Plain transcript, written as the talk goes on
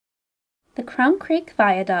The Crum Creek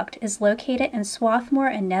Viaduct is located in Swarthmore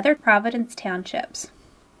and Nether Providence Townships.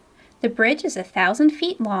 The bridge is 1,000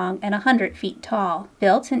 feet long and 100 feet tall.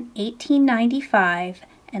 Built in 1895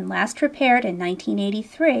 and last repaired in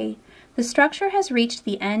 1983, the structure has reached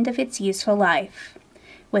the end of its useful life.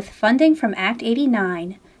 With funding from Act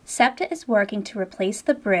 89, SEPTA is working to replace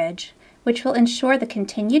the bridge, which will ensure the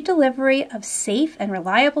continued delivery of safe and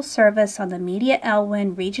reliable service on the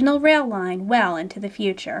Media-Elwyn Regional Rail Line well into the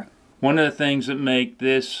future. One of the things that make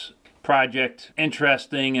this project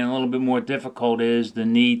interesting and a little bit more difficult is the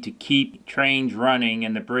need to keep trains running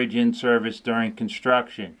and the bridge in service during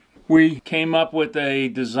construction. We came up with a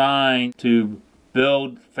design to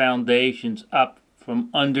build foundations up from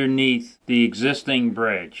underneath the existing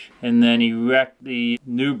bridge and then erect the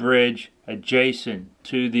new bridge adjacent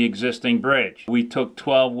to the existing bridge. We took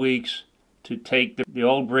 12 weeks to take the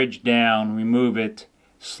old bridge down, remove it,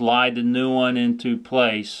 slide the new one into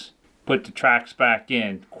place, put the tracks back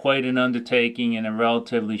in. Quite an undertaking in a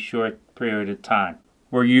relatively short period of time.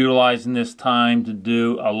 We're utilizing this time to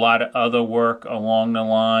do a lot of other work along the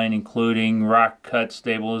line, including rock cut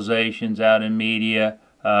stabilizations out in media,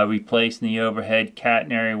 replacing the overhead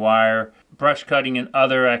catenary wire, brush cutting and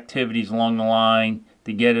other activities along the line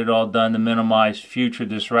to get it all done to minimize future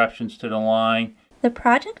disruptions to the line. The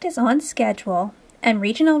project is on schedule and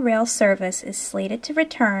regional rail service is slated to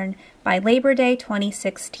return by Labor Day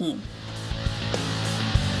 2016.